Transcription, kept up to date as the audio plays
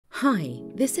Hi,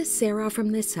 this is Sarah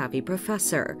from The Savvy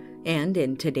Professor, and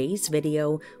in today's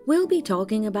video, we'll be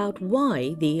talking about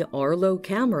why the Arlo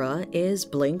camera is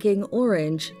blinking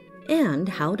orange and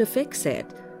how to fix it.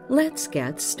 Let's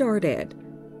get started.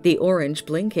 The orange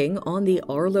blinking on the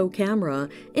Arlo camera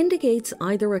indicates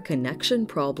either a connection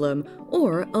problem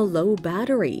or a low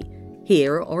battery.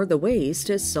 Here are the ways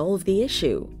to solve the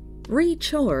issue.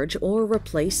 Recharge or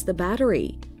replace the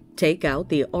battery. Take out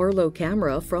the Arlo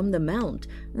camera from the mount,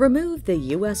 remove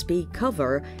the USB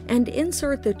cover, and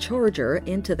insert the charger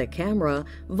into the camera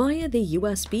via the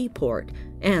USB port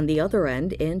and the other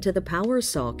end into the power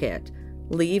socket.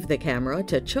 Leave the camera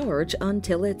to charge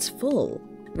until it's full.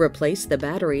 Replace the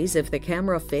batteries if the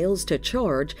camera fails to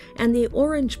charge and the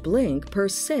orange blink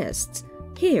persists.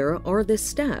 Here are the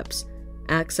steps.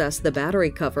 Access the battery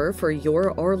cover for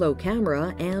your Arlo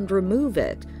camera and remove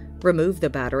it. Remove the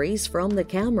batteries from the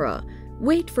camera.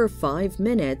 Wait for 5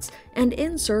 minutes and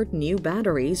insert new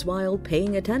batteries while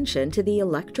paying attention to the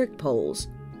electric poles.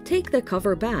 Take the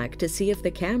cover back to see if the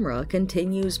camera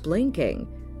continues blinking.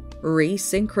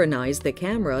 Resynchronize the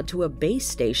camera to a base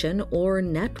station or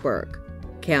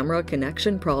network. Camera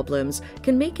connection problems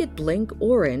can make it blink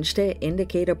orange to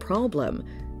indicate a problem.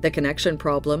 The connection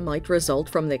problem might result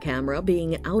from the camera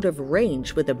being out of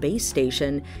range with a base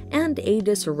station and a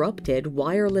disrupted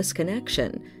wireless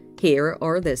connection. Here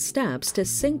are the steps to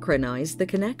synchronize the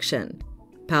connection.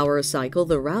 Power cycle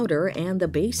the router and the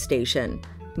base station.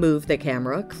 Move the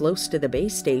camera close to the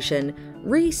base station,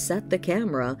 reset the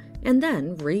camera, and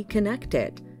then reconnect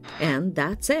it. And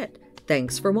that's it.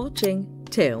 Thanks for watching.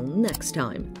 Till next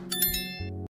time.